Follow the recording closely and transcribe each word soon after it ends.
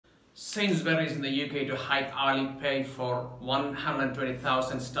Sainsbury's in the UK to hike hourly pay for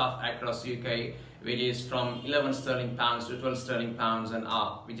 120,000 staff across UK, which is from 11 sterling pounds to 12 sterling pounds an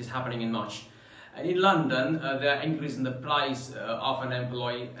hour, which is happening in March. And in London, they are increasing the price of an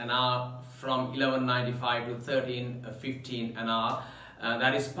employee an hour from 11.95 to 13.15 an hour.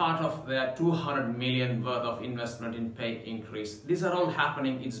 That is part of their 200 million worth of investment in pay increase. These are all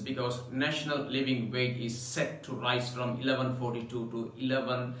happening. It's because national living wage is set to rise from 11.42 to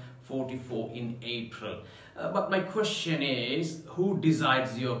 11.44 in April. But my question is, who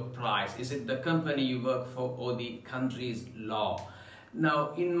decides your price? Is it the company you work for or the country's law?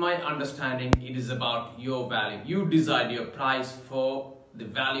 Now, in my understanding, it is about your value. You decide your price for the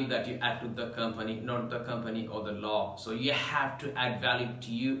value that you add to the company, not the company or the law. So you have to add value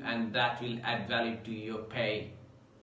to you, and that will add value to your pay.